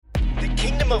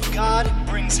kingdom of God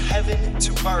brings heaven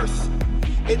to earth.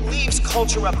 It leaves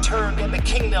culture upturned and the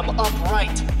kingdom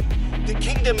upright. The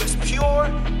kingdom is pure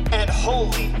and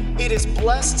holy. It is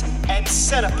blessed and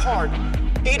set apart.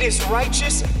 It is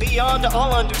righteous beyond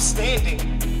all understanding.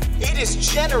 It is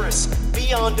generous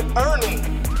beyond earning.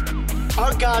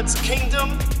 Our God's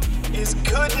kingdom is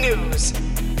good news.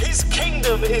 His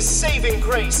kingdom is saving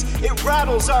grace. It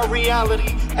rattles our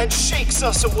reality and shakes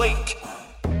us awake.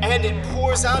 And it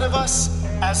pours out of us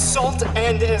as salt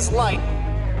and as light.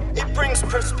 It brings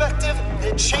perspective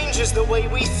that changes the way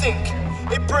we think.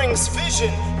 It brings vision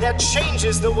that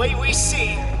changes the way we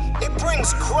see. It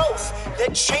brings growth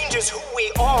that changes who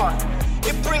we are.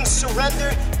 It brings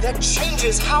surrender that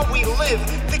changes how we live.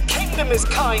 The kingdom is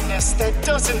kindness that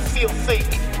doesn't feel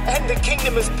fake. And the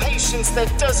kingdom is patience that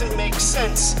doesn't make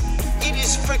sense. It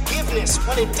is forgiveness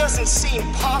when it doesn't seem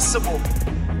possible.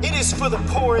 It is for the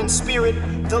poor in spirit,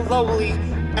 the lowly,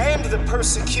 and the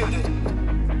persecuted.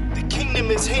 The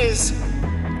kingdom is His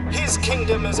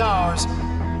kingdom is ours,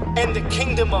 and the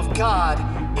kingdom of God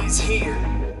is here.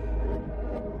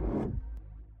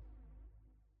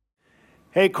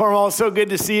 Hey, Cornwall, so good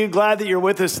to see you. Glad that you're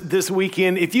with us this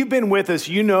weekend. If you've been with us,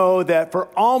 you know that for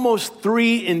almost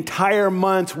 3 entire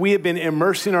months, we have been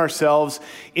immersing ourselves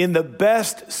in the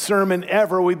best sermon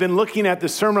ever. We've been looking at the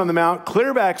Sermon on the Mount,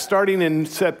 clear back starting in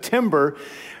September.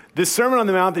 The Sermon on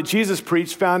the Mount that Jesus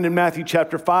preached, found in Matthew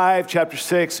chapter 5, chapter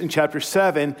 6, and chapter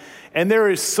 7. And there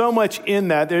is so much in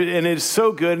that, and it is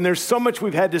so good, and there's so much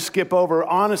we've had to skip over.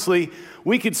 Honestly,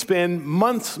 we could spend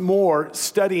months more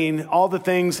studying all the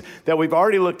things that we've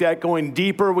already looked at, going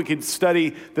deeper. We could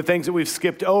study the things that we've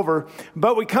skipped over.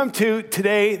 But we come to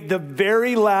today, the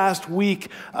very last week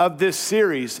of this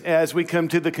series, as we come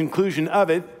to the conclusion of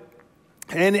it.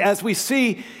 And as we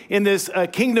see in this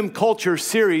Kingdom Culture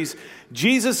series,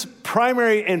 Jesus'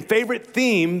 primary and favorite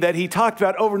theme that he talked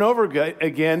about over and over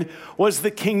again was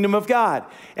the kingdom of God.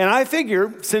 And I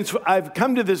figure, since I've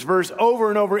come to this verse over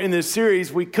and over in this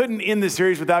series, we couldn't end the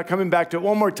series without coming back to it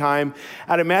one more time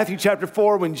out of Matthew chapter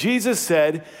 4, when Jesus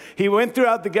said he went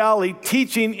throughout the Galilee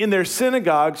teaching in their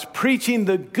synagogues, preaching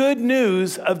the good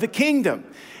news of the kingdom.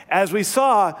 As we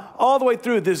saw all the way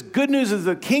through this good news of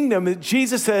the kingdom,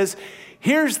 Jesus says,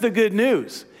 here's the good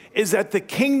news, is that the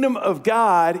kingdom of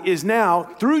God is now,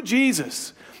 through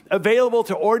Jesus, available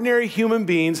to ordinary human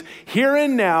beings here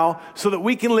and now so that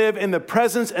we can live in the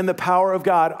presence and the power of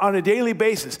God on a daily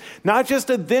basis. Not just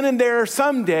a then and there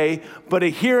someday, but a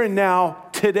here and now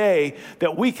today,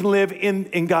 that we can live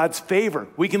in God's favor.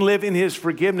 We can live in His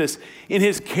forgiveness, in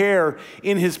His care,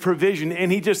 in His provision.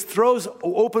 And He just throws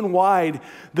open wide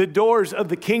the doors of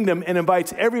the kingdom and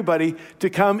invites everybody to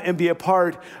come and be a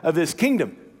part of this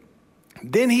kingdom.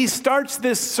 Then he starts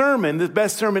this sermon, the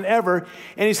best sermon ever,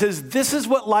 and he says, this is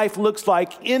what life looks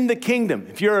like in the kingdom.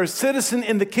 If you're a citizen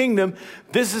in the kingdom,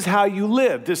 this is how you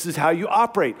live. This is how you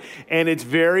operate. And it's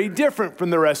very different from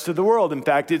the rest of the world. In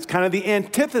fact, it's kind of the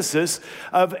antithesis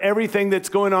of everything that's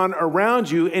going on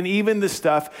around you and even the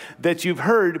stuff that you've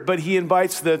heard, but he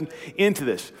invites them into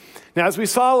this. Now, as we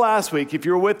saw last week, if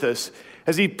you're with us,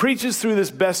 as he preaches through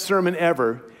this best sermon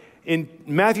ever, in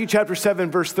Matthew chapter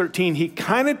 7, verse 13, he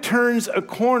kind of turns a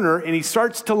corner and he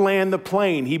starts to land the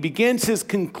plane. He begins his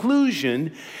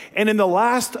conclusion, and in the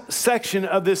last section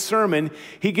of this sermon,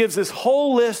 he gives this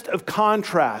whole list of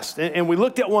contrasts. And we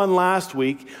looked at one last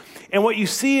week, and what you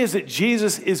see is that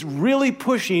Jesus is really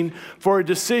pushing for a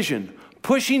decision,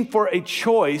 pushing for a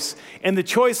choice. And the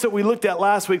choice that we looked at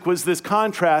last week was this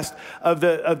contrast of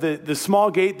the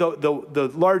small gate,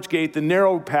 the large gate, the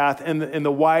narrow path, and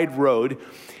the wide road.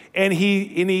 And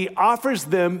he offers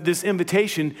them this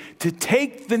invitation to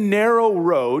take the narrow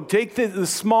road, take the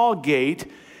small gate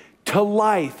to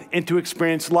life and to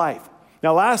experience life.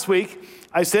 Now, last week,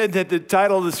 I said that the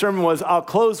title of the sermon was, I'll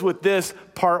close with this,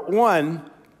 part 1.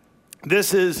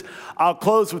 This is, I'll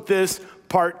close with this,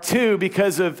 part 2,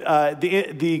 because of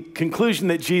the conclusion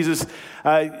that Jesus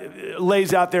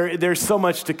lays out there. There's so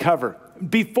much to cover.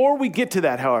 Before we get to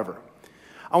that, however,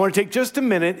 I want to take just a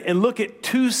minute and look at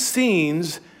 2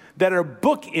 scenes that are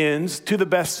bookends to the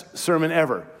best sermon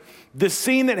ever. The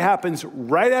scene that happens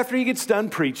right after he gets done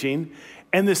preaching,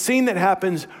 and the scene that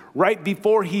happens right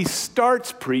before he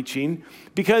starts preaching,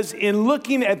 because in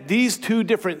looking at these 2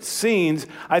 different scenes,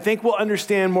 I think we'll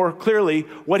understand more clearly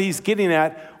what he's getting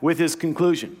at with his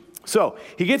conclusion. So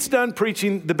he gets done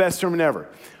preaching the best sermon ever.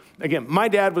 Again, my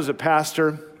dad was a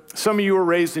pastor. Some of you were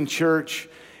raised in church.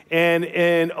 And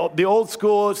in the old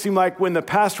school, it seemed like when the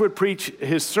pastor would preach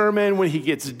his sermon, when he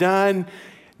gets done,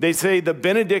 They say the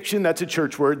benediction, that's a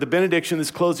church word, the benediction,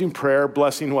 this closing prayer,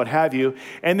 blessing, what have you.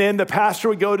 And then the pastor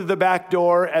would go to the back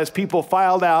door as people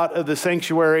filed out of the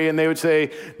sanctuary, and they would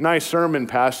say, nice sermon,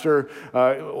 pastor.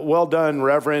 Well done,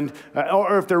 reverend.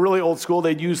 Or if they're really old school,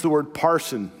 they'd use the word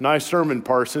parson. Nice sermon,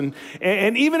 parson.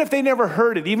 And even if they never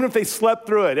heard it, even if they slept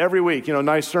through it every week,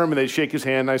 nice sermon, they'd shake his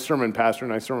hand, nice sermon, pastor,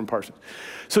 nice sermon, parson.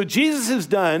 So Jesus is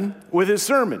done with his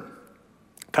sermon,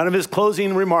 kind of his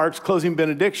closing remarks, closing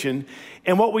benediction.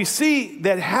 And what we see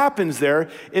that happens there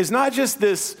is not just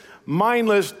this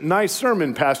mindless, nice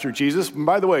sermon, Pastor Jesus. And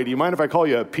by the way, do you mind if I call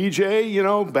you a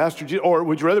PJ, Pastor Jesus? Or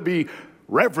would you rather be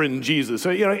Reverend Jesus?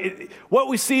 So, what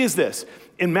we see is this.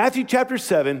 In Matthew chapter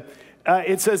 7,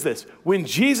 it says this. When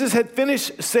Jesus had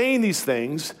finished saying these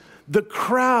things, the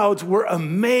crowds were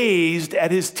amazed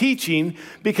at his teaching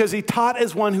because he taught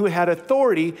as one who had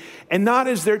authority and not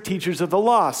as their teachers of the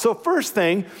law. So first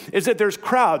thing is that there's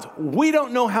crowds. We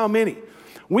don't know how many.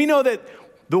 We know that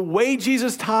the way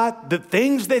Jesus taught, the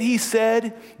things that he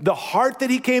said, the heart that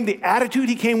he came, the attitude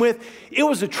he came with, it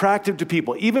was attractive to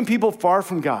people, even people far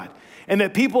from God. And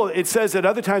that people, it says at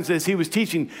other times as he was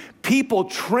teaching, people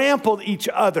trampled each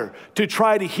other to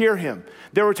try to hear him.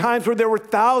 There were times where there were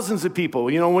thousands of people,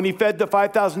 when he fed the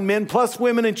 5,000 men plus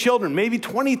women and children, maybe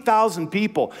 20,000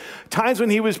 people. Times when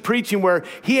he was preaching where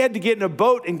he had to get in a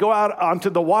boat and go out onto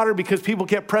the water because people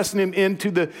kept pressing him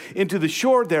into the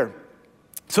shore there.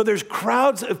 So there's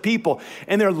crowds of people,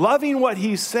 and they're loving what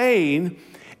he's saying,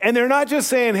 and they're not just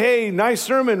saying, hey, nice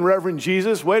sermon, Reverend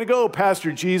Jesus, way to go,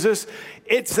 Pastor Jesus.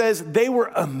 It says they were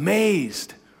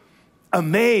amazed,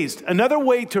 amazed. Another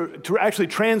way to actually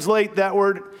translate that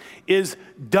word is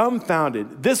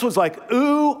dumbfounded. This was like,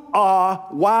 ooh, ah,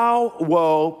 wow,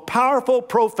 whoa, powerful,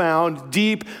 profound,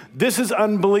 deep. This is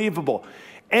unbelievable.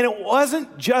 And it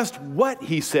wasn't just what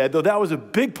he said, though that was a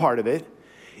big part of it.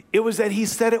 It was that he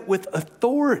said it with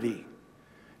authority,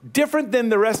 different than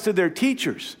the rest of their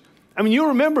teachers. I mean, you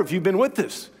remember if you've been with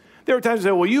us, there were times they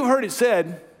say, well, you heard it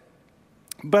said,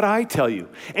 but I tell you.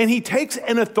 And he takes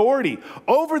an authority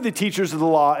over the teachers of the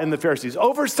law and the Pharisees,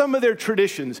 over some of their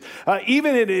traditions.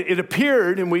 Even it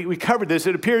appeared, and we covered this,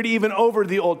 it appeared even over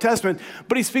the Old Testament,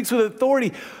 but he speaks with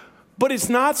authority. But it's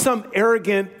not some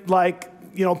arrogant,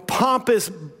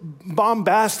 pompous,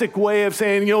 bombastic way of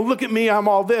saying, look at me, I'm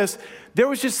all this. There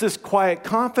was just this quiet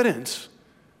confidence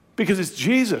because it's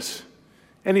Jesus.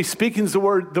 And he's speaking the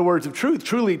words of truth.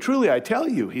 Truly, truly, I tell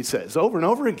you, he says over and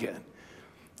over again.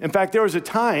 In fact, there was a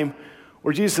time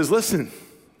where Jesus says, listen,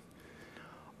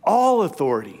 all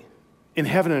authority in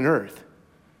heaven and earth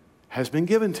has been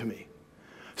given to me.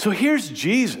 So here's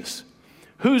Jesus,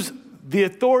 who's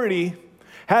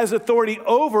has authority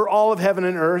over all of heaven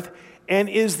and earth and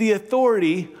is the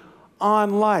authority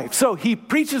on life. So he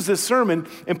preaches this sermon,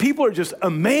 and people are just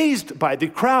amazed by it. The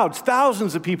crowds,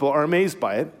 thousands of people are amazed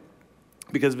by it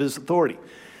because of his authority.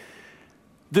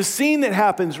 The scene that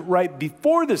happens right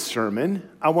before this sermon,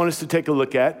 I want us to take a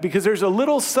look at, because there's a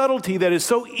little subtlety that is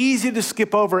so easy to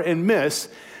skip over and miss.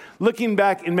 Looking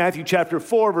back in Matthew chapter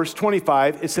 4, verse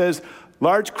 25, it says,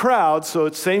 large crowds, so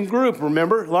it's the same group,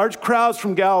 remember? Large crowds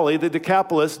from Galilee, the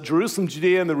Decapolis, Jerusalem,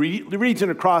 Judea, and the region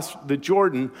across the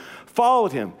Jordan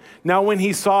followed him. Now, when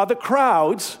he saw the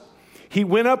crowds, he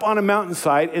went up on a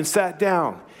mountainside and sat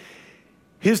down.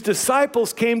 His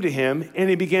disciples came to him, and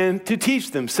he began to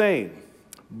teach them, saying,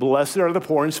 blessed are the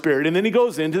poor in spirit. And then he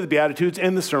goes into the Beatitudes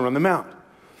and the Sermon on the Mount.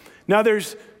 Now,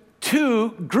 there's two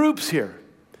groups here.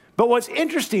 But what's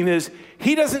interesting is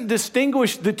he doesn't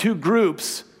distinguish the two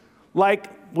groups like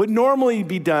would normally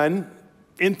be done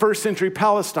in first century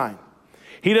Palestine.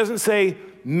 He doesn't say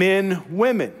men,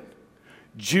 women,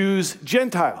 Jews,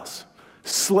 Gentiles,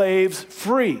 slaves,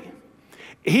 free.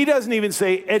 He doesn't even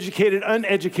say educated,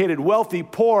 uneducated, wealthy,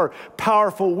 poor,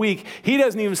 powerful, weak. He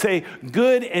doesn't even say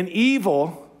good and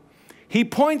evil. He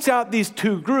points out these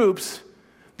two groups.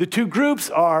 The two groups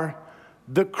are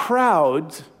the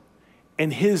crowds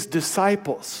and his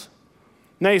disciples.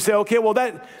 Now you say, okay, well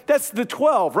that's the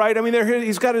 12, right? I mean,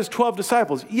 he's got his 12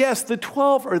 disciples. Yes, the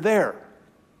 12 are there.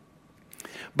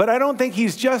 But I don't think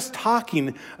he's just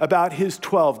talking about his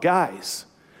 12 guys.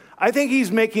 I think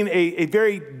he's making a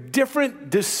very different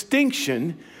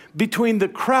distinction between the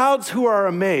crowds who are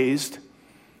amazed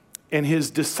and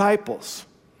his disciples.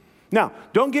 Now,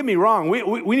 don't get me wrong.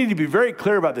 We need to be very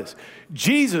clear about this.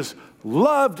 Jesus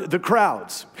loved the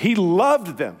crowds. He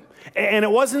loved them. And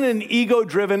it wasn't an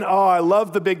ego-driven, oh, I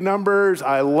love the big numbers.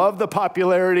 I love the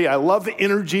popularity. I love the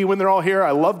energy when they're all here.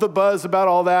 I love the buzz about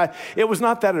all that. It was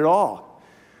not that at all.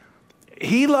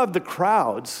 He loved the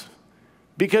crowds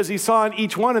because he saw in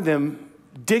each one of them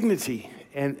dignity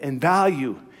and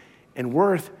value and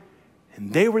worth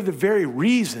And they were the very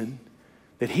reason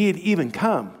that he had even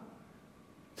come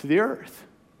to the earth,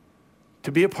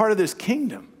 to be a part of this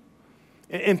kingdom.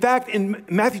 In fact, in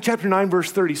Matthew chapter 9,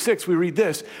 verse 36, we read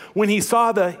this: when he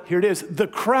saw the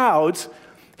crowds,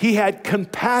 he had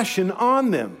compassion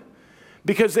on them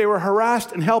because they were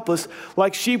harassed and helpless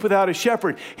like sheep without a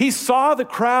shepherd. He saw the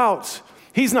crowds.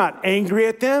 He's not angry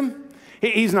at them.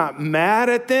 He's not mad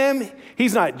at them.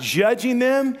 He's not judging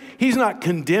them. He's not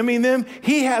condemning them.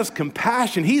 He has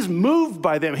compassion. He's moved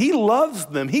by them. He loves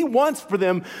them. He wants for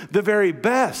them the very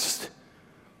best.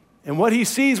 And what he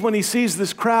sees when he sees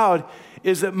this crowd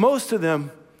is that most of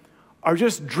them are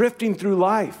just drifting through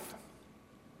life.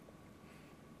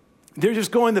 They're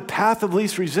just going the path of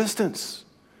least resistance.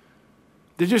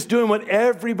 They're just doing what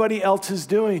everybody else is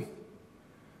doing.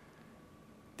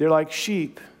 They're like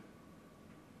sheep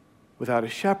without a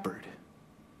shepherd.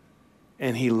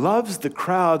 And he loves the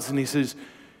crowds, and he says,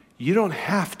 you don't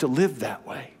have to live that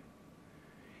way.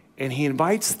 And he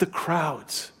invites the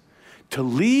crowds to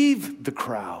leave the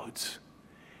crowds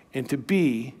and to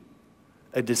be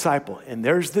a disciple. And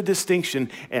there's the distinction,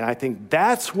 and I think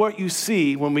that's what you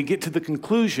see when we get to the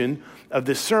conclusion of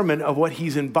this sermon, of what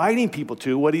he's inviting people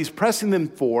to, what he's pressing them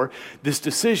for, this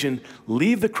decision: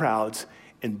 leave the crowds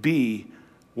and be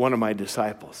one of my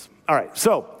disciples. All right,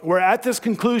 so we're at this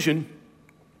conclusion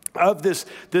of this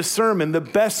sermon, the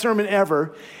best sermon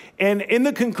ever. And in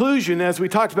the conclusion, as we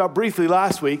talked about briefly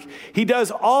last week, he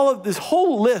does all of this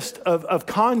whole list of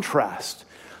contrast.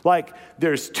 Like,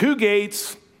 there's two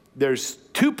gates, there's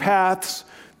two paths,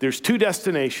 there's two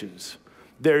destinations.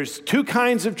 There's two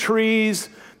kinds of trees,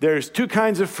 there's two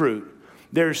kinds of fruit.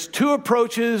 There's two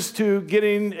approaches to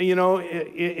getting,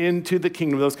 into the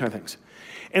kingdom, those kind of things.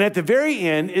 And at the very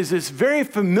end is this very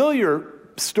familiar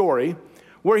story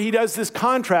where he does this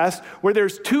contrast where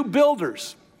there's two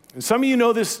builders. And some of you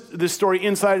know this story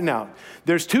inside and out.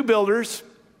 There's two builders.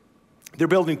 They're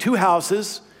building two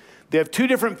houses. They have two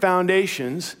different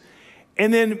foundations.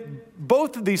 And then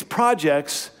both of these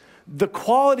projects, the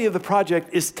quality of the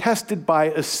project is tested by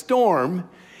a storm.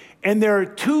 And there are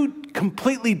two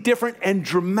completely different and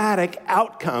dramatic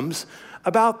outcomes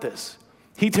about this.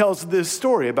 He tells this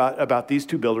story about these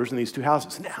two builders and these two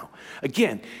houses. Now,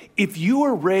 again, if you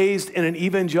were raised in an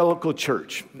evangelical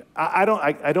church, I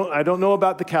don't know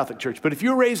about the Catholic Church, but if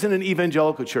you were raised in an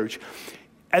evangelical church,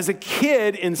 as a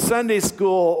kid in Sunday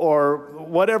school or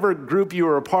whatever group you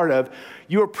were a part of,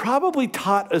 you were probably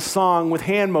taught a song with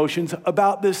hand motions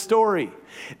about this story.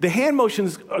 The hand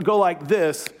motions go like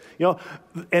this, and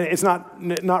it's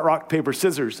not rock, paper,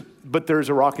 scissors, but there's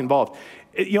a rock involved.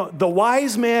 The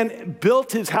wise man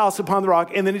built his house upon the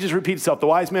rock, and then it just repeats itself. The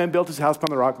wise man built his house upon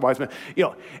the rock, the wise man,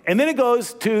 and then it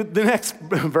goes to the next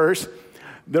verse.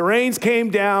 The rains came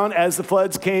down as the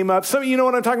floods came up. Some of you know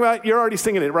what I'm talking about. You're already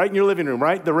singing it, right, in your living room,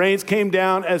 right? The rains came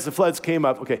down as the floods came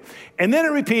up. Okay. And then it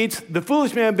repeats. The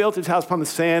foolish man built his house upon the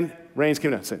sand. Rains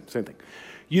came down. Same thing.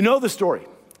 You know the story.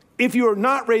 If you are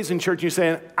not raised in church, you're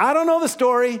saying, I don't know the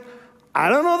story. I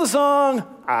don't know the song.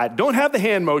 I don't have the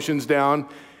hand motions down.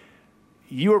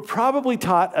 You are probably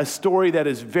taught a story that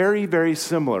is very, very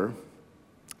similar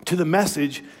to the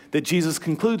message that Jesus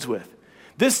concludes with.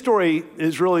 This story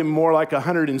is really more like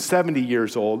 170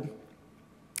 years old,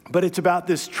 but it's about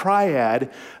this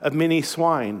triad of many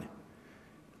swine,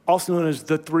 also known as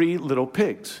the three little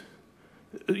pigs.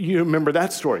 You remember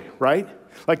that story, right?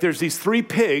 Like, there's these three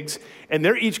pigs, and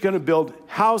they're each going to build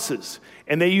houses,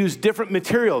 and they use different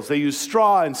materials. They use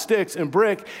straw and sticks and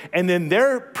brick, and then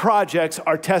their projects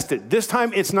are tested. This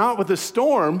time, it's not with a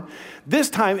storm. This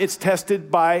time, it's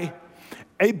tested by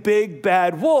a big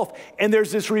bad wolf. And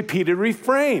there's this repeated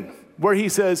refrain where he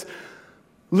says,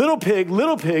 little pig,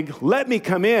 let me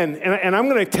come in. And I'm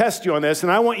going to test you on this.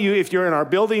 And I want you, if you're in our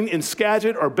building in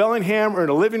Skagit or Bellingham or in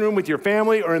a living room with your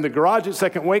family or in the garage at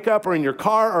Second Wake Up or in your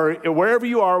car or wherever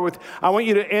you are, I want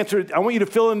you to answer, I want you to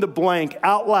fill in the blank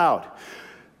out loud.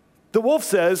 The wolf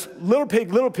says, little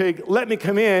pig, let me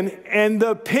come in. And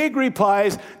the pig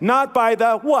replies, not by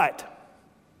the what?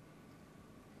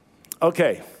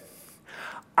 Okay.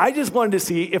 I just wanted to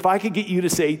see if I could get you to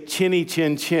say chinny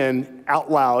chin chin out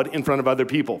loud in front of other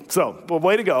people. So, well,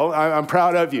 way to go. I'm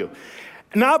proud of you.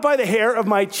 Not by the hair of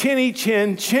my chinny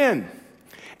chin chin.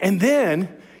 And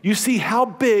then you see how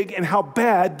big and how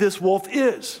bad this wolf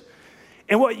is.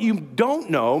 And what you don't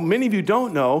know, many of you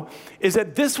don't know, is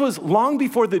that this was long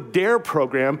before the DARE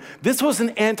program. This was an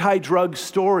anti-drug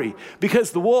story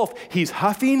because the wolf, he's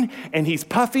huffing and he's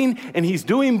puffing and he's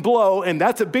doing blow, and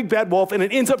that's a big bad wolf, and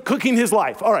it ends up cooking his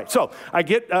life. All right, so I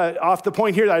get off the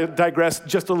point here. I digress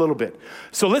just a little bit.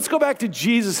 So let's go back to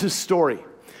Jesus' story.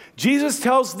 Jesus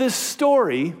tells this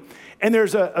story, And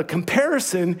there's a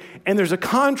comparison and there's a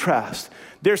contrast.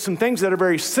 There's some things that are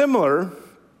very similar,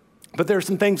 but there's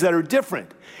some things that are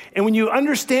different. And when you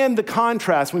understand the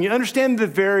contrast, when you understand the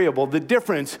variable, the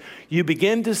difference, you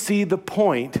begin to see the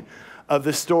point of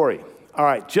the story. All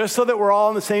right, just so that we're all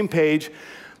on the same page,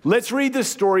 let's read this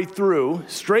story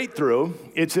straight through.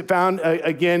 It's found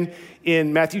again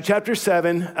in Matthew chapter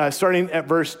 7, starting at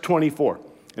verse 24.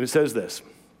 And it says this: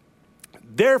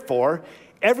 "Therefore,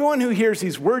 everyone who hears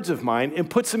these words of mine and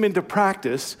puts them into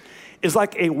practice is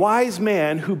like a wise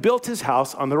man who built his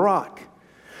house on the rock.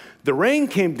 The rain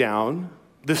came down,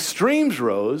 the streams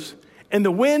rose, and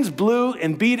the winds blew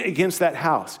and beat against that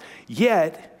house.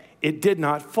 Yet it did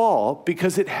not fall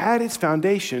because it had its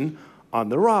foundation on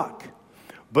the rock.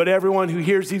 But everyone who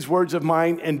hears these words of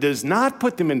mine and does not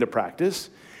put them into practice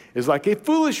is like a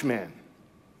foolish man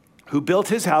who built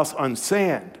his house on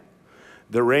sand.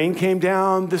 The rain came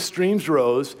down, the streams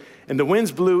rose, and the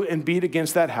winds blew and beat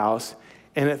against that house,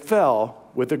 and it fell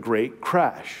with a great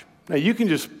crash." Now, you can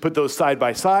just put those side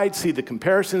by side, see the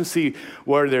comparisons, see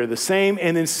where they're the same,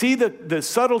 and then see the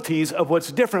subtleties of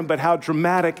what's different, but how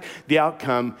dramatic the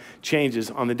outcome changes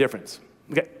on the difference.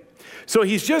 Okay, so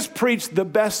he's just preached the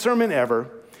best sermon ever.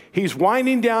 He's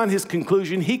winding down his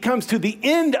conclusion. He comes to the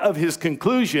end of his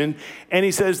conclusion, and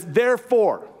he says,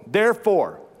 therefore,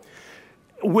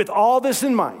 with all this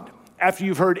in mind, after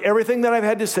you've heard everything that I've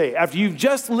had to say, after you've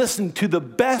just listened to the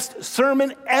best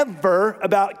sermon ever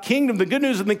about kingdom, the good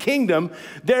news of the kingdom,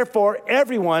 therefore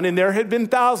everyone, and there had been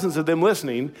thousands of them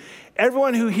listening,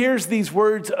 everyone who hears these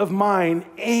words of mine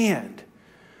and.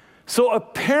 So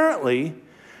apparently,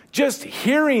 just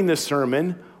hearing the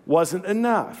sermon wasn't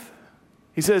enough.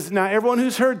 He says, now everyone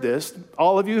who's heard this,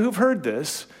 all of you who've heard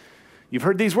this, you've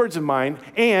heard these words of mine,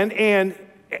 and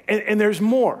there's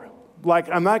more.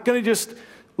 Like, I'm not going to just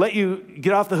let you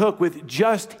get off the hook with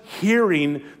just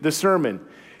hearing the sermon.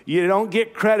 You don't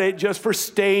get credit just for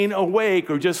staying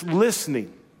awake or just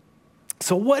listening.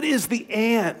 So what is the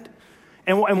and?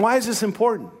 And why is this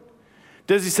important?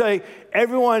 Does he say,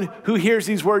 everyone who hears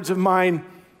these words of mine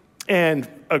and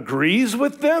agrees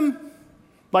with them?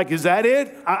 Like, is that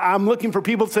it? I'm looking for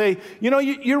people to say,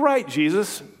 you're right,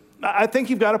 Jesus. I think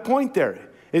you've got a point there.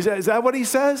 Is that what he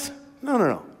says?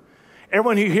 No.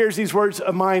 Everyone who hears these words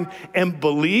of mine and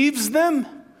believes them,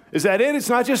 is that it? It's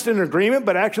not just an agreement,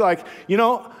 but actually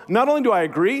not only do I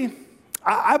agree,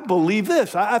 I believe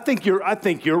this. I think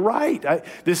you're right.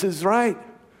 This is right.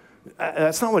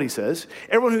 That's not what he says.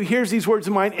 Everyone who hears these words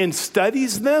of mine and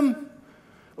studies them,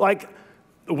 like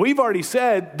we've already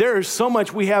said, there is so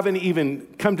much we haven't even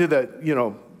come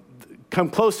to come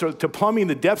close to plumbing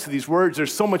the depths of these words.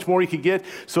 There's so much more you could get.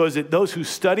 So is it those who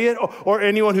study it or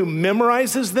anyone who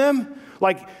memorizes them?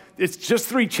 Like, it's just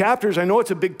 3 chapters. I know it's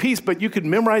a big piece, but you could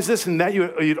memorize this and that.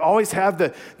 You'd always have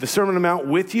the Sermon on the Mount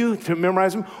with you to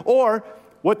memorize them. Or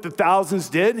what the thousands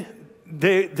did,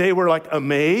 they were like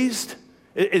amazed.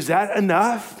 Is that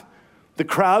enough? The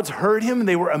crowds heard him and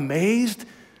they were amazed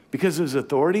because of his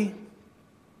authority.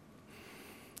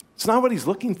 It's not what he's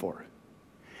looking for.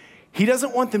 He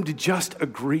doesn't want them to just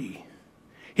agree.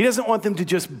 He doesn't want them to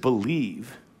just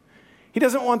believe. He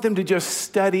doesn't want them to just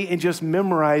study and just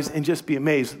memorize and just be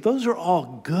amazed. Those are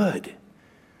all good,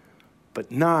 but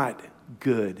not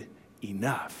good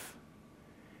enough.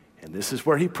 And this is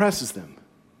where he presses them.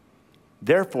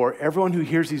 Therefore, everyone who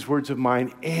hears these words of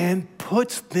mine and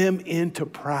puts them into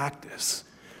practice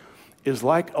is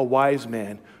like a wise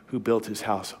man who built his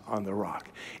house on the rock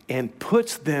and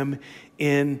puts them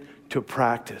into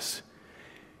practice.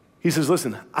 He says,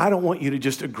 listen, I don't want you to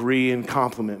just agree and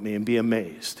compliment me and be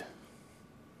amazed.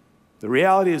 The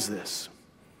reality is this: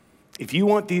 if you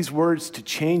want these words to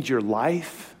change your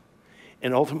life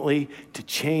and ultimately to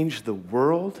change the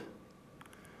world,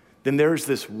 then there's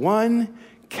this one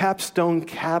capstone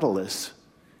catalyst,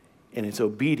 and it's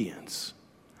obedience.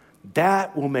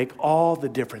 That will make all the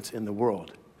difference in the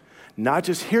world. Not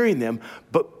just hearing them,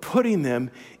 but putting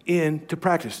them into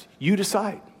practice. You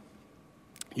decide.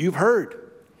 You've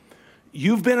heard.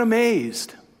 You've been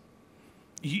amazed.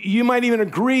 You might even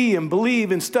agree and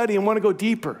believe and study and want to go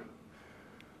deeper.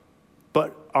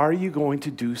 But are you going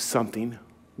to do something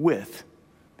with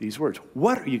these words?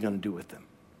 What are you going to do with them?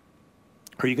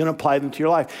 Are you going to apply them to your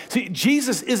life? See,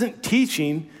 Jesus isn't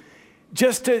teaching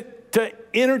just to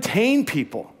entertain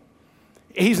people.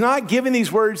 He's not giving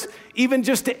these words even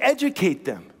just to educate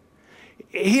them.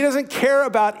 He doesn't care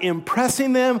about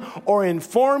impressing them or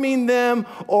informing them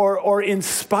or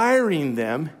inspiring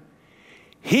them.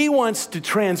 He wants to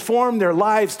transform their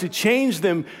lives, to change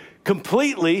them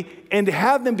completely, and to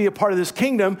have them be a part of this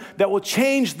kingdom that will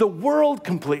change the world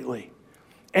completely.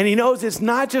 And he knows it's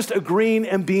not just agreeing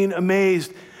and being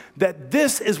amazed, that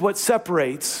this is what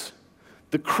separates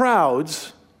the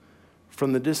crowds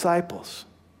from the disciples.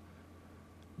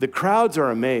 The crowds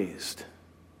are amazed.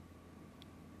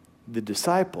 The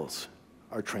disciples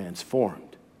are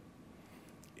transformed.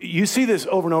 You see this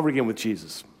over and over again with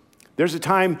Jesus. There's a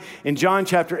time in John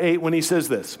chapter 8 when he says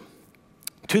this,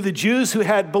 to the Jews who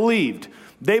had believed.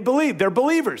 They believed. They're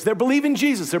believers. They're believing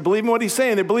Jesus. They're believing what he's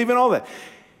saying. They're believing all that.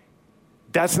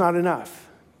 That's not enough.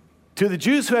 To the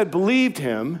Jews who had believed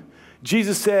him,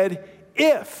 Jesus said,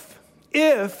 if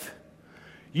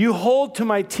you hold to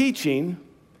my teaching,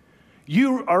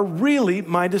 you are really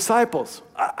my disciples.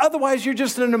 Otherwise, you're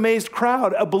just an amazed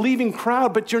crowd, a believing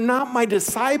crowd, but you're not my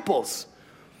disciples.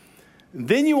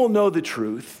 Then you will know the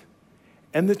truth,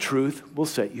 and the truth will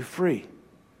set you free.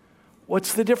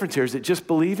 What's the difference here? Is it just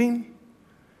believing?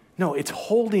 No, it's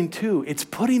holding to. It's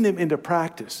putting them into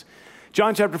practice.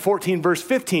 John chapter 14, verse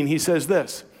 15, he says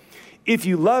this, if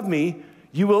you love me,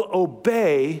 you will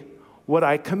obey what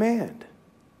I command.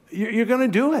 You're going to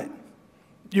do it.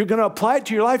 You're going to apply it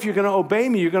to your life. You're going to obey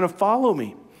me. You're going to follow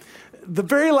me. The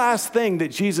very last thing that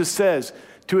Jesus says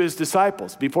to his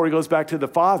disciples before he goes back to the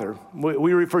Father,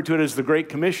 we refer to it as the Great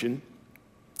Commission.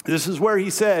 This is where he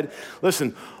said,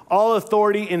 listen, all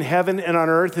authority in heaven and on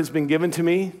earth has been given to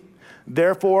me.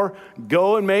 Therefore,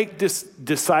 go and make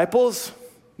disciples.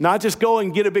 Not just go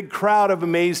and get a big crowd of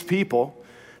amazed people.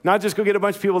 Not just go get a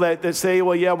bunch of people that say,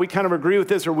 well, yeah, we kind of agree with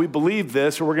this, or we believe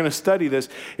this, or we're going to study this.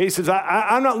 He says,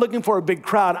 I'm not looking for a big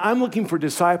crowd. I'm looking for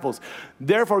disciples.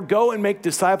 Therefore, go and make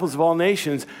disciples of all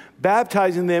nations,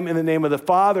 baptizing them in the name of the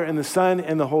Father and the Son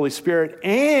and the Holy Spirit.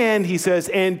 And, he says,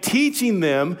 and teaching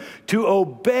them to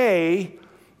obey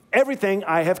everything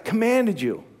I have commanded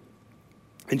you.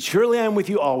 And surely I am with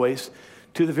you always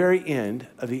to the very end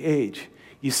of the age.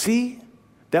 You see,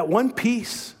 that one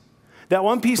piece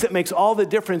that makes all the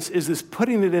difference is this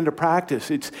putting it into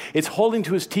practice. It's holding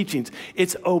to his teachings.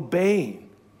 It's obeying.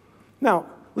 Now,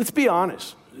 let's be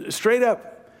honest, straight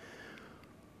up.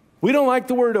 We don't like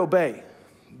the word obey.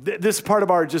 This is part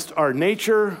of our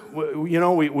nature.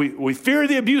 We fear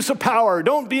the abuse of power.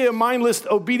 Don't be a mindless,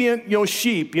 obedient,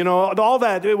 sheep, all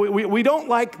that. We don't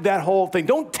like that whole thing.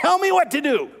 Don't tell me what to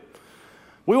do.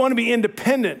 We want to be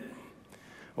independent.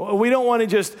 We don't want to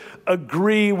just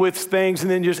agree with things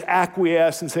and then just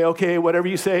acquiesce and say, okay, whatever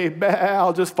you say,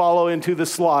 I'll just follow into the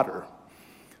slaughter.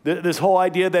 This whole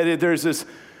idea that there's this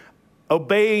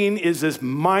obeying is this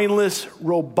mindless,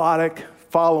 robotic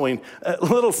following. A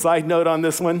little side note on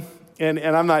this one, and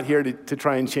I'm not here to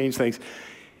try and change things.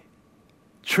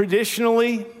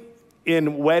 Traditionally,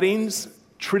 in weddings,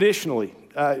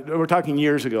 we're talking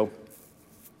years ago,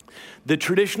 the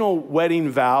traditional wedding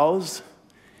vows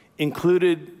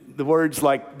included the words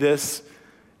like this,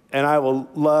 and I will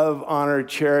love, honor,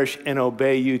 cherish, and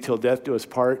obey you till death do us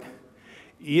part.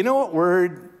 You know what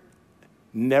word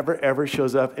never, ever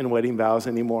shows up in wedding vows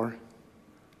anymore?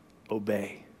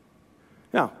 Obey.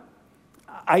 Now,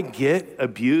 I get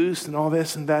abused and all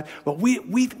this and that, but we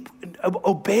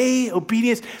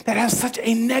obedience, that has such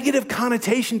a negative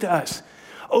connotation to us.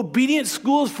 Obedient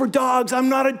schools for dogs. I'm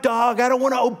not a dog. I don't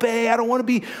want to obey. I don't want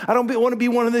to be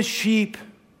one of the sheep.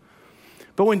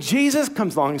 But when Jesus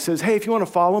comes along and says, hey, if you want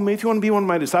to follow me, if you want to be one of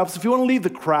my disciples, if you want to leave the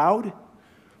crowd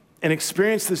and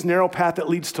experience this narrow path that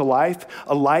leads to life,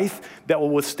 a life that will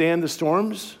withstand the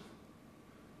storms,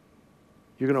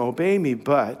 you're going to obey me.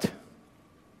 But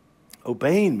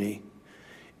obeying me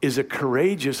is a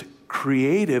courageous,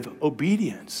 creative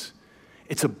obedience.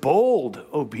 It's a bold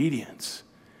obedience.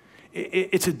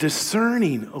 It's a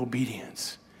discerning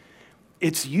obedience.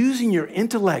 It's using your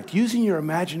intellect, using your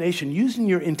imagination, using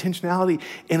your intentionality,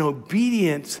 and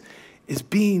obedience is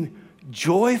being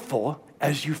joyful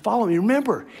as you follow me.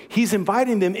 Remember, he's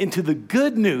inviting them into the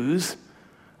good news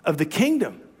of the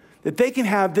kingdom, that they can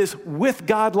have this with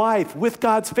God life, with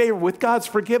God's favor, with God's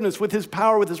forgiveness, with his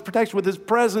power, with his protection, with his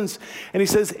presence. And he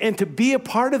says, and to be a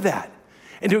part of that,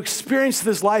 and to experience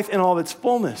this life in all of its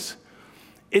fullness.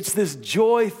 It's this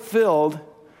joy-filled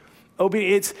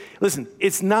obedience. Listen,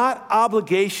 it's not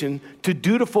obligation to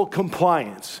dutiful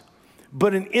compliance,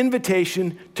 but an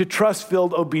invitation to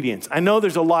trust-filled obedience. I know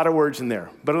there's a lot of words in there,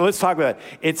 but let's talk about that.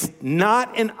 It's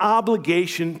not an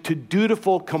obligation to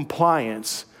dutiful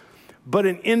compliance, but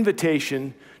an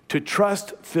invitation to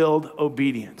trust-filled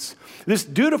obedience. This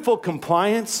dutiful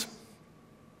compliance,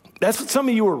 that's what some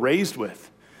of you were raised with.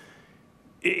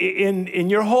 In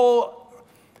your whole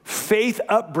faith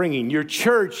upbringing, your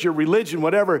church, your religion,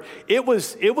 whatever, it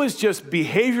was just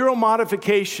behavioral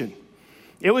modification.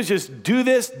 It was just do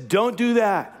this, don't do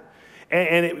that.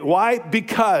 Why?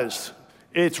 Because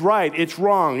It's right, it's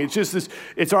wrong. It's just this,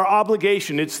 it's our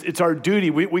obligation, it's our duty.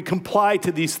 We comply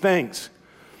to these things.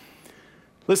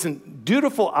 Listen,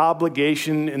 dutiful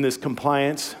obligation in this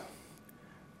compliance,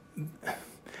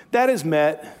 that is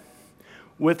met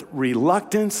with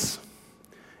reluctance,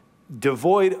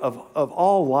 devoid of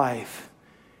all life,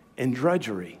 and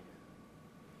drudgery.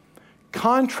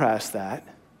 Contrast that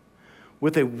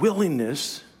with a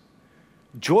willingness,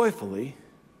 joyfully,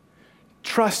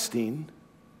 trusting,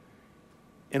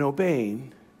 and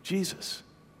obeying Jesus.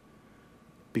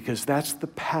 Because that's the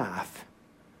path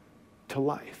to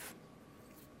life.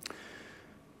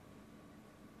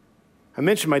 I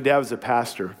mentioned my dad was a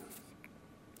pastor.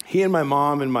 He and my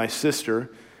mom and my sister,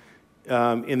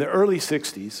 in the early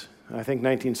 60s, I think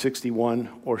 1961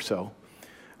 or so,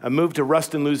 moved to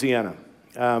Ruston, Louisiana.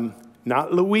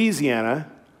 Not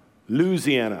Louisiana,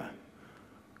 Louisiana.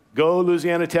 Go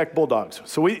Louisiana Tech Bulldogs.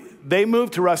 So they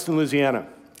moved to Ruston, Louisiana,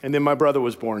 and then my brother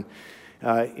was born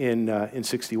in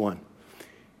 61.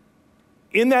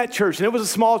 In that church, and it was a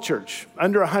small church,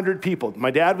 under 100 people.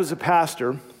 My dad was a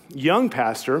pastor, young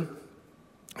pastor.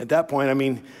 At that point, I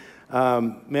mean,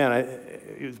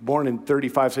 he was born in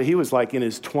 35, so he was like in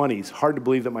his 20s. Hard to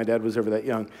believe that my dad was ever that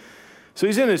young. So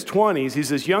he's in his 20s. He's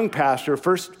this young pastor,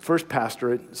 first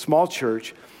pastor at a small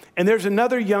church. And there's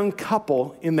another young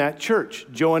couple in that church,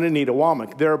 Joe and Anita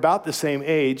Womack. They're about the same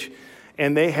age,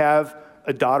 and they have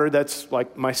a daughter that's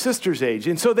like my sister's age.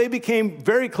 And so they became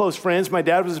very close friends. My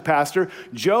dad was a pastor.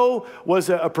 Joe was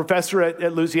a professor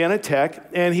at Louisiana Tech,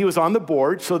 and he was on the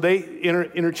board, so they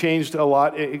interchanged a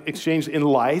lot, exchanged in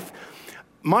life.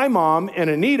 My mom and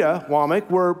Anita Womack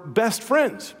were best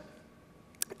friends.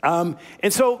 And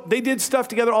so they did stuff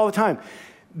together all the time.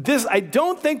 This, I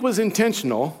don't think, was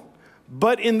intentional,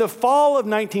 but in the fall of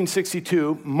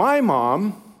 1962, my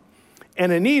mom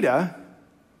and Anita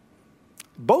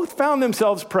both found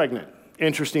themselves pregnant.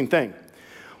 Interesting thing.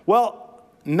 Well,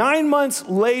 9 months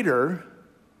later,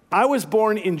 I was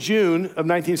born in June of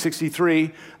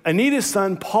 1963. Anita's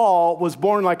son, Paul, was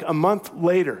born like a month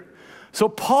later. So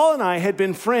Paul and I had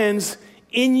been friends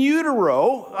in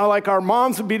utero, like our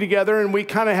moms would be together, and we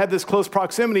kind of had this close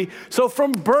proximity. So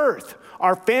from birth,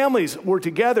 our families were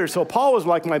together. So Paul was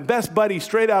like my best buddy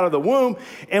straight out of the womb.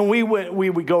 And we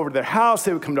would go over to their house.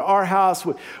 They would come to our house.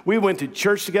 We went to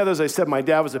church together. As I said, my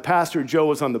dad was a pastor. Joe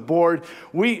was on the board.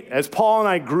 As Paul and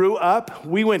I grew up,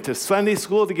 we went to Sunday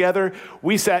school together.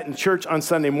 We sat in church on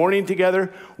Sunday morning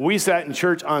together. We sat in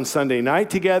church on Sunday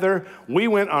night together. We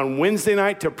went on Wednesday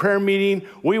night to prayer meeting.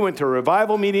 We went to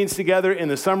revival meetings together. In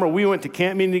the summer, we went to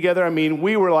camp meeting together. I mean,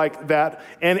 we were like that.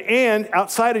 And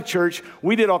outside of church,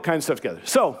 we did all kinds of stuff together.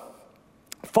 So,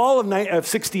 fall of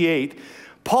 68,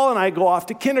 Paul and I go off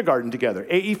to kindergarten together.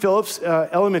 A.E. Phillips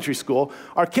Elementary School.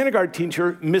 Our kindergarten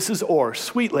teacher, Mrs. Orr,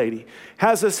 sweet lady,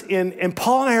 has us in, and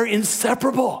Paul and I are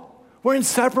inseparable. We're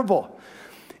inseparable.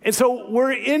 And so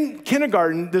we're in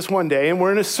kindergarten this one day, and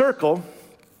we're in a circle.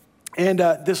 And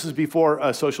this was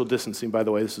before social distancing, by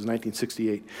the way. This is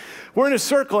 1968. We're in a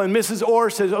circle, and Mrs. Orr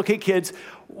says, okay, kids,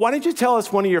 why don't you tell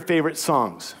us one of your favorite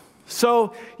songs?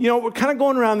 So, we're kind of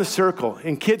going around the circle,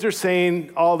 and kids are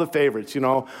saying all the favorites,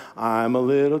 I'm a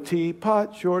little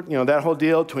teapot short, that whole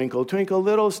deal, Twinkle, Twinkle,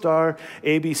 Little Star,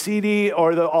 ABCD,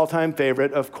 or the all-time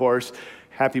favorite, of course,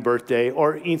 Happy Birthday,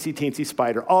 or Eensy Teensy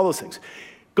Spider, all those things.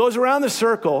 Goes around the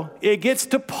circle, it gets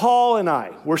to Paul and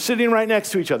I. We're sitting right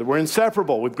next to each other. We're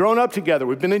inseparable. We've grown up together.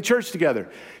 We've been in church together.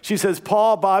 She says,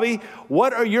 Paul, Bobby,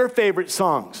 what are your favorite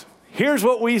songs? Here's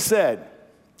what we said.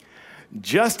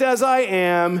 Just as I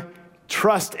am,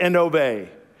 trust and obey.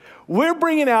 We're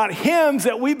bringing out hymns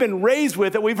that we've been raised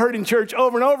with, that we've heard in church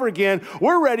over and over again.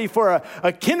 We're ready for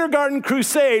a kindergarten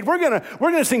crusade. We're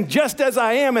gonna sing Just As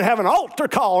I Am and have an altar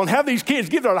call and have these kids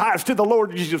give their lives to the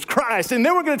Lord Jesus Christ. And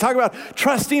then we're gonna talk about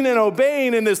trusting and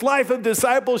obeying in this life of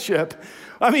discipleship.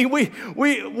 I mean,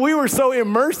 we were so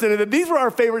immersed in it that these were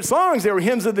our favorite songs. They were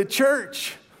hymns of the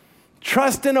church.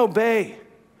 Trust and obey,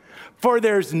 for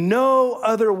there's no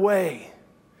other way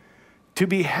to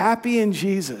be happy in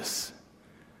Jesus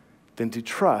than to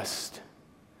trust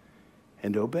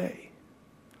and obey.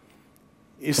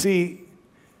 You see,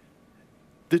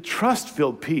 the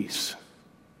trust-filled peace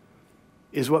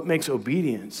is what makes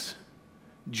obedience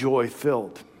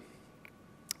joy-filled.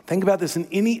 Think about this in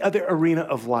any other arena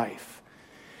of life.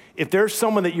 If there's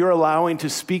someone that you're allowing to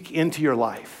speak into your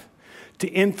life, to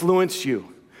influence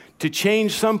you, to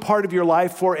change some part of your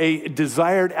life for a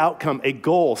desired outcome, a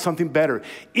goal, something better.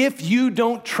 If you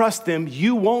don't trust them,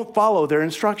 you won't follow their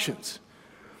instructions.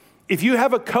 If you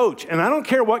have a coach, and I don't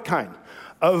care what kind,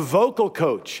 a vocal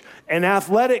coach, an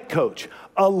athletic coach,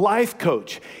 a life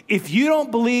coach. If you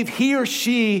don't believe he or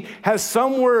she has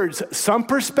some words, some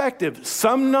perspective,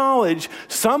 some knowledge,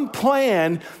 some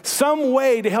plan, some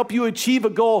way to help you achieve a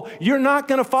goal, you're not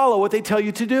going to follow what they tell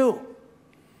you to do.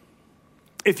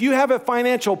 If you have a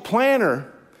financial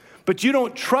planner, but you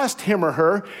don't trust him or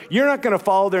her, you're not going to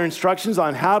follow their instructions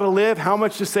on how to live, how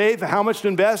much to save, how much to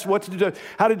invest, what to do,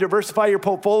 how to diversify your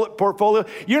portfolio.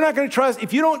 You're not going to trust.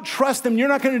 If you don't trust them, you're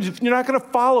not going to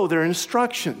follow their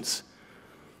instructions.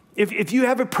 If you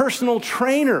have a personal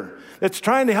trainer that's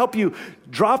trying to help you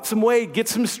drop some weight, get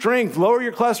some strength, lower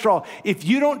your cholesterol, if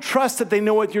you don't trust that they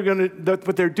know what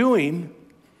they're doing,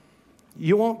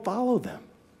 you won't follow them.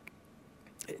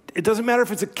 It doesn't matter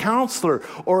if it's a counselor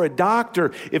or a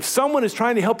doctor. If someone is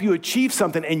trying to help you achieve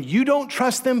something and you don't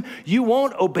trust them, you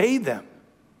won't obey them.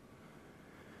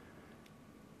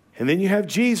 And then you have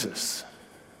Jesus.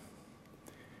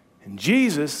 And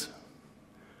Jesus,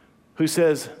 who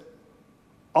says,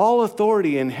 all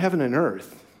authority in heaven and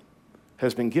earth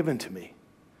has been given to me.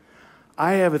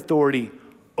 I have authority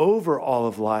over all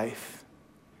of life.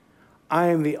 I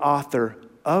am the author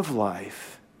of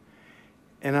life.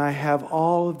 And I have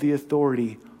all of the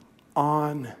authority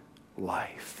on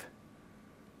life.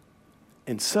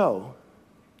 And so,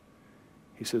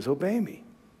 he says, obey me.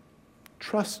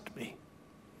 Trust me.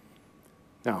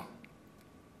 Now,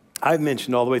 I've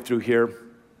mentioned all the way through here,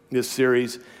 this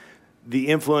series, the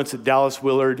influence that Dallas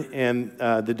Willard and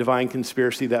The Divine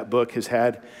Conspiracy, that book, has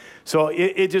had. So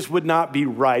it just would not be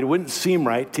right. It wouldn't seem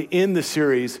right to end the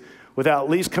series without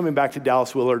at least coming back to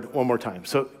Dallas Willard one more time.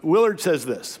 So Willard says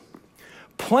this: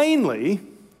 plainly,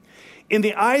 in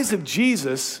the eyes of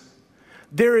Jesus,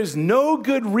 there is no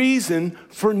good reason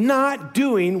for not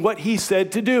doing what he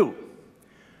said to do.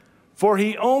 For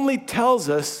he only tells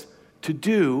us to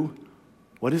do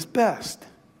what is best.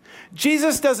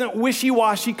 Jesus doesn't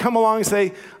wishy-washy come along and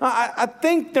say, I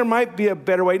think there might be a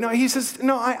better way. No, he says,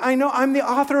 no, I know I'm the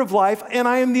author of life and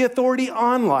I am the authority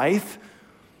on life.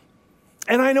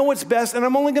 And I know what's best, and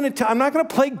I'm not going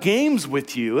to play games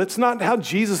with you. That's not how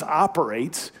Jesus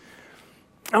operates.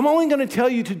 I'm only going to tell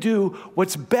you to do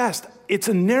what's best. It's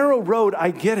a narrow road,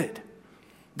 I get it.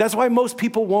 That's why most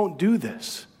people won't do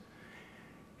this.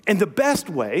 And the best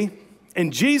way,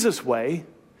 and Jesus' way,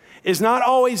 is not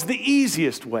always the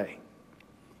easiest way.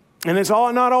 And it's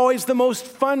not always the most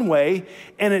fun way,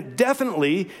 and it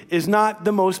definitely is not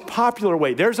the most popular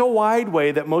way. There's a wide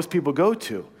way that most people go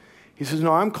to. He says,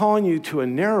 no, I'm calling you to a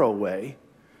narrow way,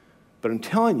 but I'm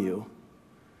telling you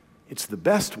it's the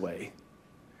best way,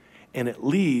 and it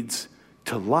leads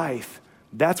to life.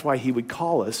 That's why he would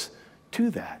call us to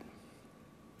that.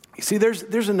 You see,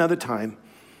 there's another time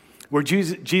where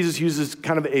Jesus uses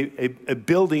kind of a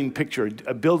building picture,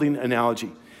 a building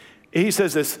analogy. He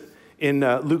says this in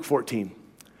Luke 14.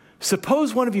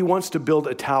 Suppose one of you wants to build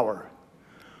a tower.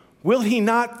 Will he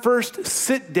not first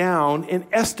sit down and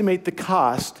estimate the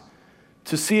cost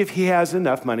to see if he has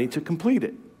enough money to complete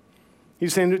it?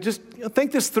 He's saying, just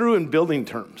think this through in building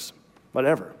terms,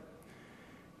 whatever.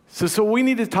 So we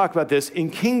need to talk about this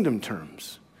in kingdom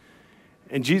terms.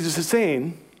 And Jesus is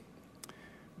saying,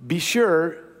 be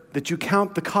sure that you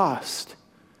count the cost.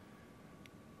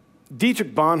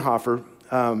 Dietrich Bonhoeffer,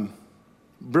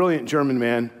 brilliant German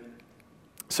man,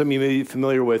 some of you may be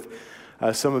familiar with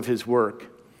some of his work.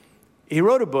 He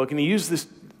wrote a book and he used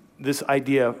this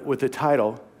idea with the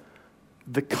title,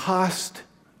 The Cost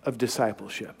of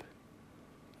Discipleship.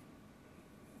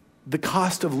 The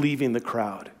cost of leaving the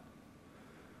crowd.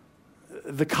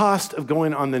 The cost of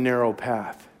going on the narrow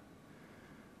path.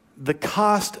 The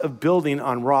cost of building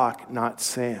on rock, not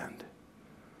sand.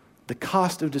 The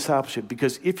cost of discipleship.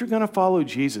 Because if you're going to follow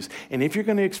Jesus and if you're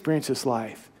going to experience this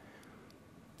life,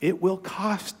 it will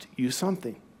cost you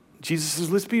something. Jesus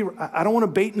says, I don't want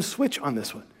to bait and switch on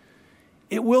this one.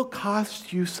 It will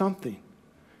cost you something.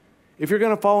 If you're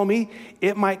going to follow me,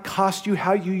 it might cost you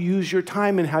how you use your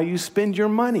time and how you spend your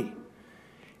money.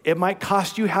 It might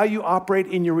cost you how you operate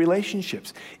in your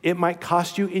relationships. It might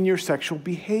cost you in your sexual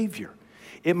behavior.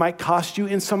 It might cost you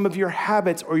in some of your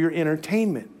habits or your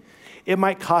entertainment. It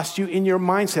might cost you in your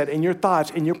mindset and your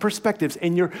thoughts and your perspectives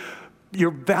and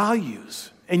your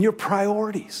values and your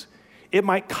priorities. It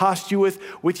might cost you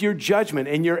with your judgment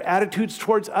and your attitudes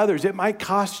towards others. It might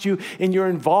cost you in your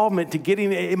involvement to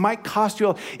getting, it might cost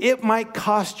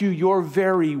you your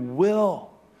very will.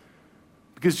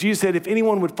 Because Jesus said, if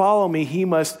anyone would follow me, he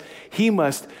must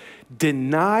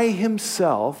deny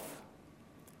himself,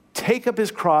 take up his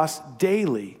cross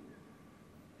daily,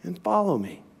 and follow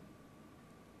me.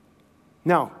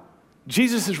 Now,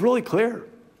 Jesus is really clear.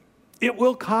 It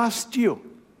will cost you.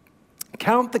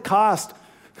 Count the cost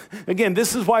Again,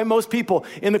 this is why most people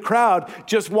in the crowd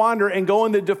just wander and go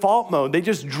in the default mode. They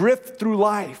just drift through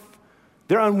life.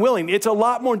 They're unwilling. It's a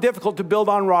lot more difficult to build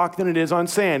on rock than it is on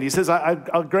sand. He says,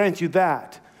 I'll grant you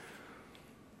that.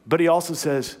 But he also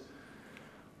says,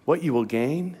 what you will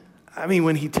gain. I mean,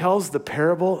 when he tells the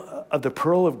parable of the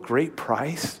pearl of great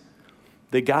price,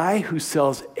 the guy who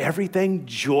sells everything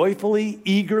joyfully,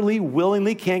 eagerly,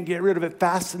 willingly, can't get rid of it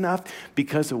fast enough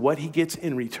because of what he gets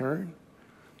in return.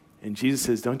 And Jesus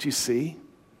says, don't you see?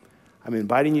 I'm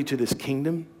inviting you to this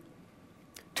kingdom,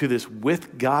 to this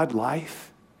with God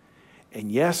life.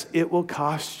 And yes, it will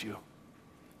cost you.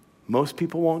 Most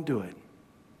people won't do it.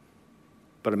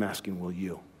 But I'm asking, will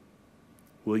you?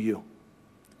 Will you?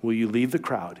 Will you leave the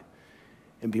crowd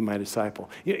and be my disciple?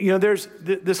 You know, there's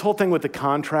this whole thing with the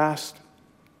contrast.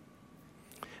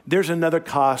 There's another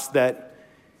cost that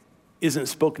isn't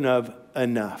spoken of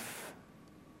enough.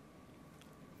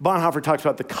 Bonhoeffer talks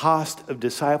about the cost of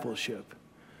discipleship.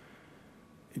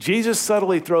 Jesus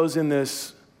subtly throws in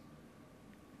this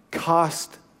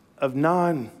cost of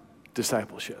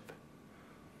non-discipleship.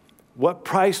 What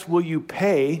price will you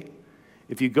pay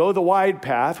if you go the wide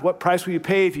path? What price will you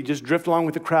pay if you just drift along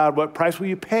with the crowd? What price will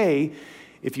you pay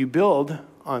if you build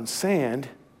on sand?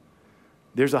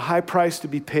 There's a high price to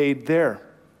be paid there.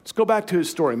 Let's go back to his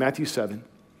story, Matthew 7,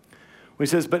 when he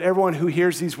says, but everyone who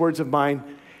hears these words of mine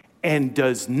and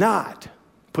does not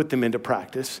put them into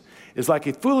practice is like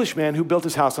a foolish man who built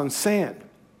his house on sand.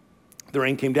 The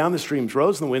rain came down, the streams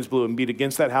rose, and the winds blew and beat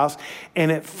against that house,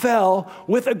 and it fell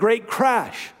with a great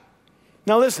crash.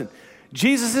 Now listen,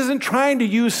 Jesus isn't trying to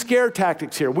use scare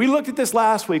tactics here. We looked at this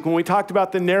last week when we talked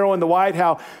about the narrow and the wide,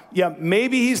 how, yeah,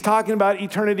 maybe he's talking about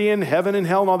eternity and heaven and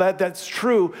hell and all that. That's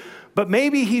true. But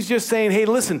maybe he's just saying, hey,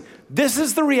 listen, this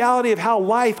is the reality of how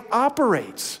life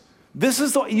operates.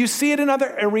 You see it in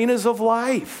other arenas of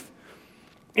life.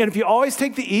 And if you always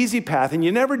take the easy path and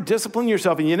you never discipline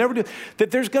yourself and you never do,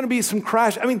 that there's going to be some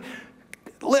crash. I mean,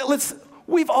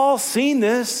 we've all seen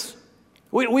this.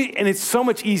 And it's so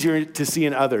much easier to see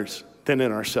in others than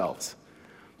in ourselves.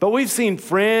 But we've seen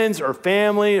friends or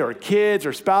family or kids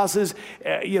or spouses,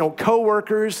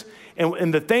 coworkers,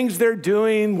 and the things they're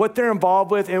doing, what they're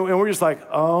involved with, and we're just like,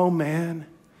 oh man,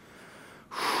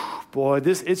 boy,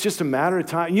 it's just a matter of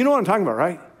time. You know what I'm talking about,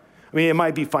 right? I mean, it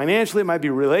might be financially, it might be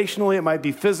relationally, it might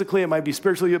be physically, it might be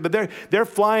spiritually, but they're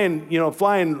flying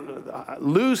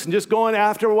loose and just going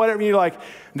after whatever. And you're like,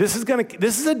 this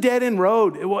is a dead end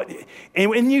road. And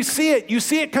when you see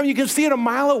it come, you can see it a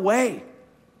mile away.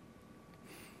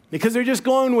 Because they're just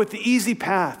going with the easy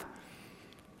path.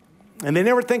 And they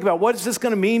never think about what is this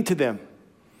going to mean to them?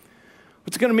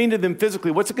 What's it going to mean to them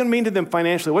physically? What's it going to mean to them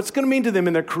financially? What's it going to mean to them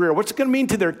in their career? What's it going to mean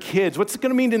to their kids? What's it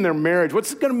going to mean in their marriage?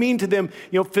 What's it going to mean to them,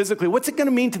 physically? What's it going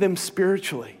to mean to them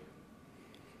spiritually?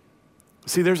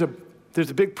 See, there's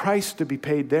a big price to be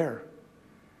paid there.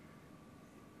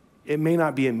 It may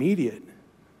not be immediate,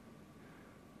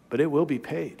 but it will be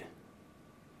paid.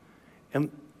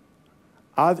 And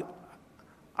I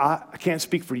can't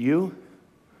speak for you.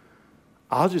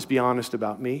 I'll just be honest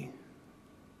about me.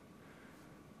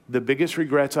 The biggest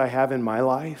regrets I have in my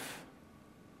life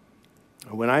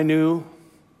are when I knew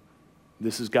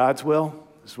this is God's will,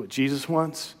 this is what Jesus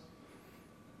wants,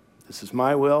 this is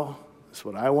my will, this is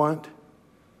what I want,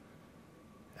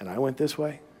 and I went this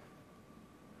way.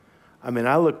 I mean,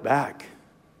 I look back,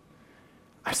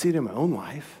 I see it in my own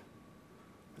life,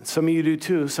 and some of you do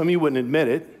too. Some of you wouldn't admit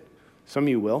it, some of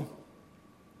you will.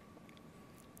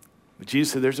 But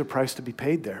Jesus said there's a price to be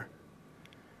paid there.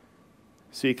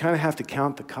 So you kind of have to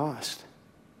count the cost.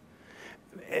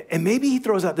 And maybe he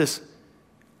throws out this,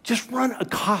 just run a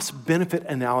cost-benefit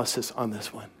analysis on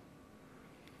this one.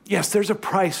 Yes, there's a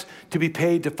price to be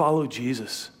paid to follow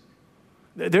Jesus.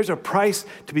 There's a price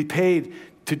to be paid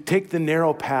to take the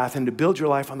narrow path and to build your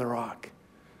life on the rock.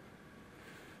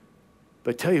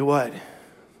 But tell you what,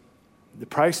 the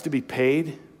price to be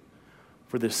paid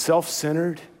for the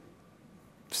self-centered,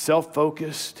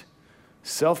 self-focused,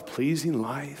 self-pleasing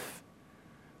life,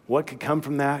 what could come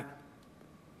from that?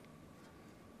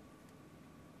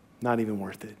 Not even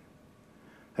worth it.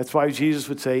 That's why Jesus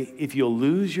would say, if you'll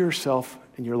lose yourself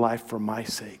and your life for my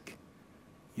sake,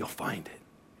 you'll find it.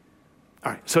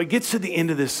 All right, so he gets to the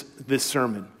end of this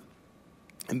sermon.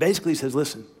 And basically he says,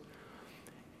 listen,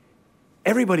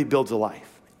 everybody builds a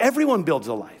life. Everyone builds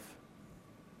a life.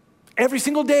 Every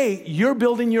single day, you're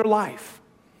building your life.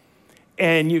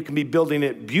 And you can be building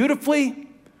it beautifully,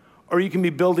 or you can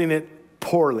be building it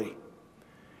poorly.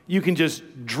 You can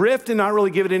just drift and not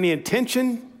really give it any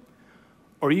attention,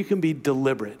 or you can be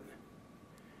deliberate.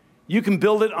 You can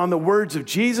build it on the words of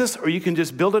Jesus, or you can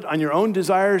just build it on your own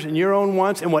desires and your own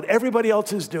wants and what everybody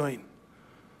else is doing.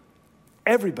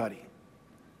 Everybody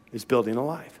is building a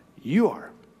life. You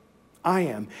are. I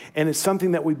am. And it's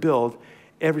something that we build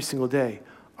every single day.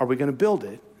 Are we going to build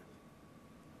it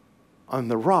on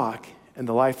the rock and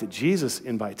the life that Jesus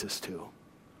invites us to,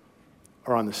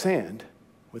 or on the sand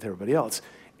with everybody else?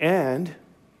 And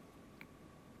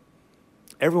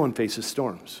everyone faces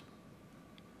storms.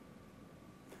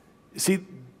 See,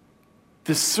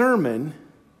 the sermon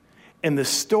and the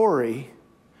story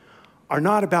are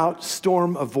not about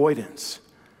storm avoidance.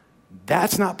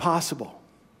 That's not possible.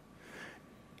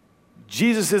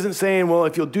 Jesus isn't saying, well,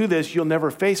 if you'll do this, you'll never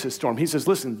face a storm. He says,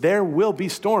 listen, there will be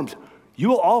storms. You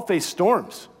will all face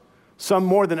storms. Some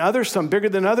more than others, some bigger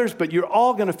than others, but you're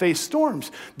all going to face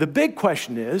storms. The big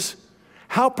question is,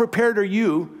 how prepared are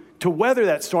you to weather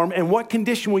that storm, and what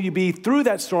condition will you be through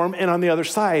that storm and on the other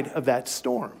side of that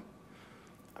storm?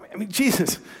 I mean,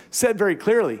 Jesus said very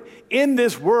clearly, in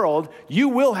this world, you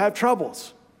will have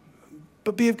troubles,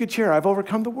 but be of good cheer. I've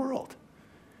overcome the world.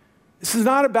 This is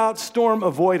not about storm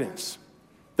avoidance.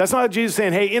 That's not Jesus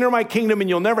saying, hey, enter my kingdom and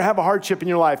you'll never have a hardship in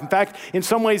your life. In fact, in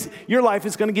some ways, your life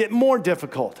is going to get more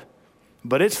difficult,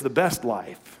 but it's the best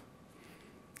life.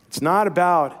 It's not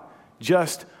about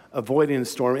just avoiding the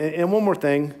storm. And one more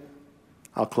thing,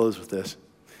 I'll close with this,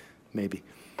 maybe.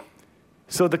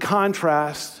 So the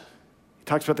contrast, he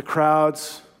talks about the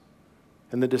crowds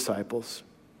and the disciples.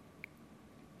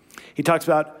 He talks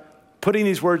about putting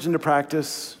these words into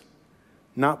practice,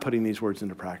 not putting these words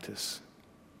into practice.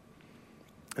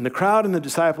 And the crowd and the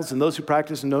disciples and those who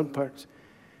practice and don't practice,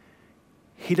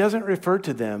 he doesn't refer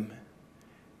to them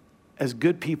as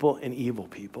good people and evil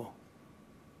people.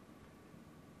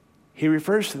 He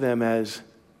refers to them as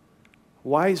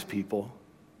wise people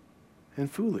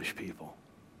and foolish people.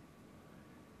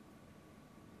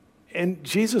 And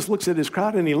Jesus looks at his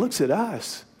crowd and he looks at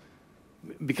us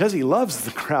because he loves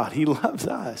the crowd. He loves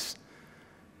us.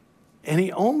 And he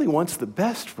only wants the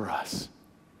best for us.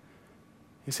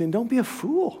 He's saying, don't be a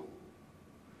fool.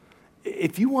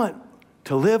 If you want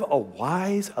to live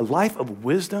a life of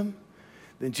wisdom,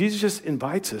 then Jesus just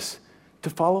invites us to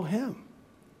follow him.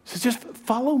 He says, just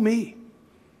follow me.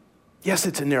 Yes,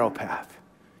 it's a narrow path.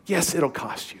 Yes, it'll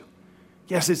cost you.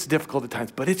 Yes, it's difficult at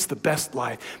times, but it's the best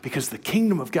life because the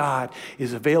kingdom of God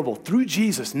is available through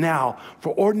Jesus now for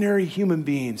ordinary human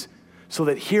beings so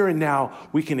that here and now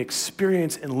we can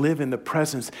experience and live in the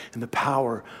presence and the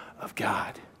power of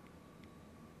God.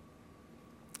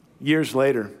 Years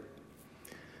later,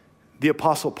 the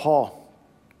Apostle Paul,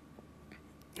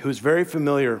 who was very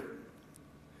familiar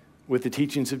with the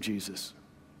teachings of Jesus,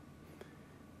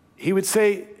 he would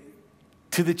say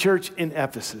to the church in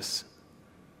Ephesus,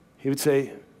 he would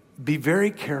say, be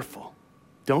very careful.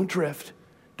 Don't drift.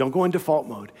 Don't go in default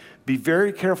mode. Be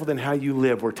very careful in how you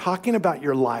live. We're talking about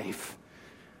your life.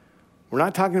 We're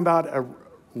not talking about a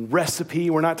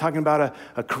recipe. We're not talking about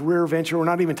a career venture. We're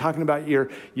not even talking about your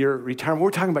retirement.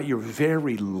 We're talking about your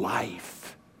very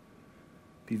life.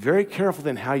 Be very careful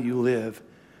in how you live,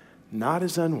 not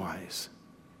as unwise,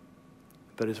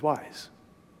 but as wise.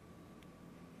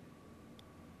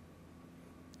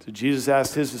 So Jesus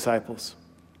asked his disciples,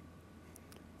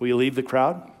 will you leave the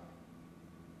crowd?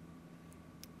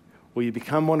 Will you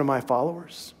become one of my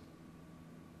followers?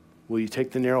 Will you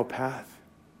take the narrow path?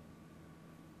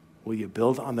 Will you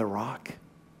build on the rock?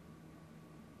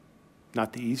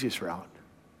 Not the easiest route,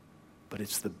 but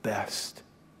it's the best.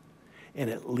 And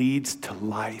it leads to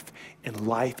life, and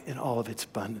life in all of its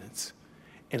abundance.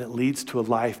 And it leads to a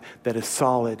life that is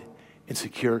solid and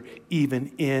secure,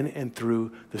 even in and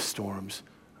through the storms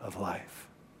of life.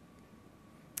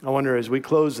 I wonder, as we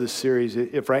close this series,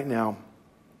 if right now,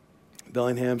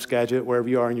 Bellingham, Skagit, wherever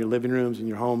you are in your living rooms, in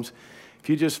your homes, if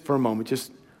you just for a moment,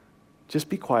 just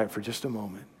be quiet for just a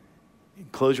moment.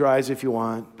 Close your eyes if you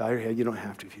want. Bow your head. You don't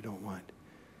have to if you don't want.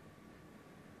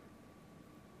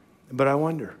 But I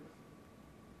wonder,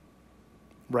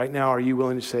 right now, are you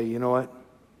willing to say, you know what?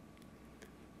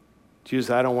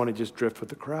 Jesus, I don't want to just drift with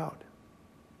the crowd.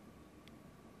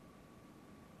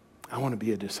 I want to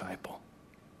be a disciple.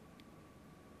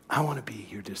 I want to be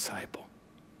your disciple.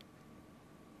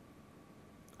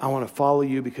 I want to follow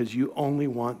you because you only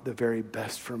want the very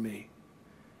best for me.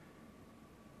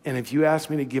 And if you ask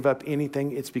me to give up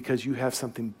anything, it's because you have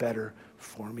something better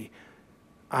for me.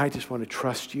 I just want to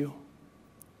trust you.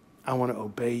 I want to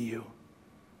obey you.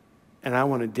 And I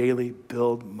want to daily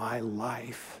build my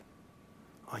life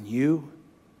on you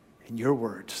and your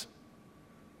words,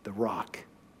 the rock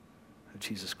of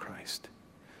Jesus Christ.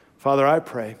 Father, I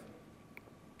pray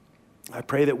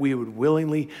that we would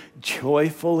willingly,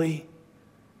 joyfully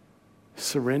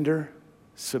surrender,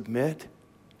 submit,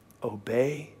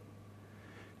 obey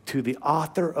to the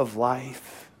author of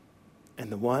life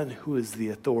and the one who is the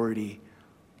authority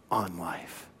on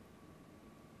life,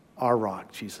 our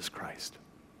rock, Jesus Christ.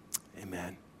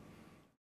 Amen.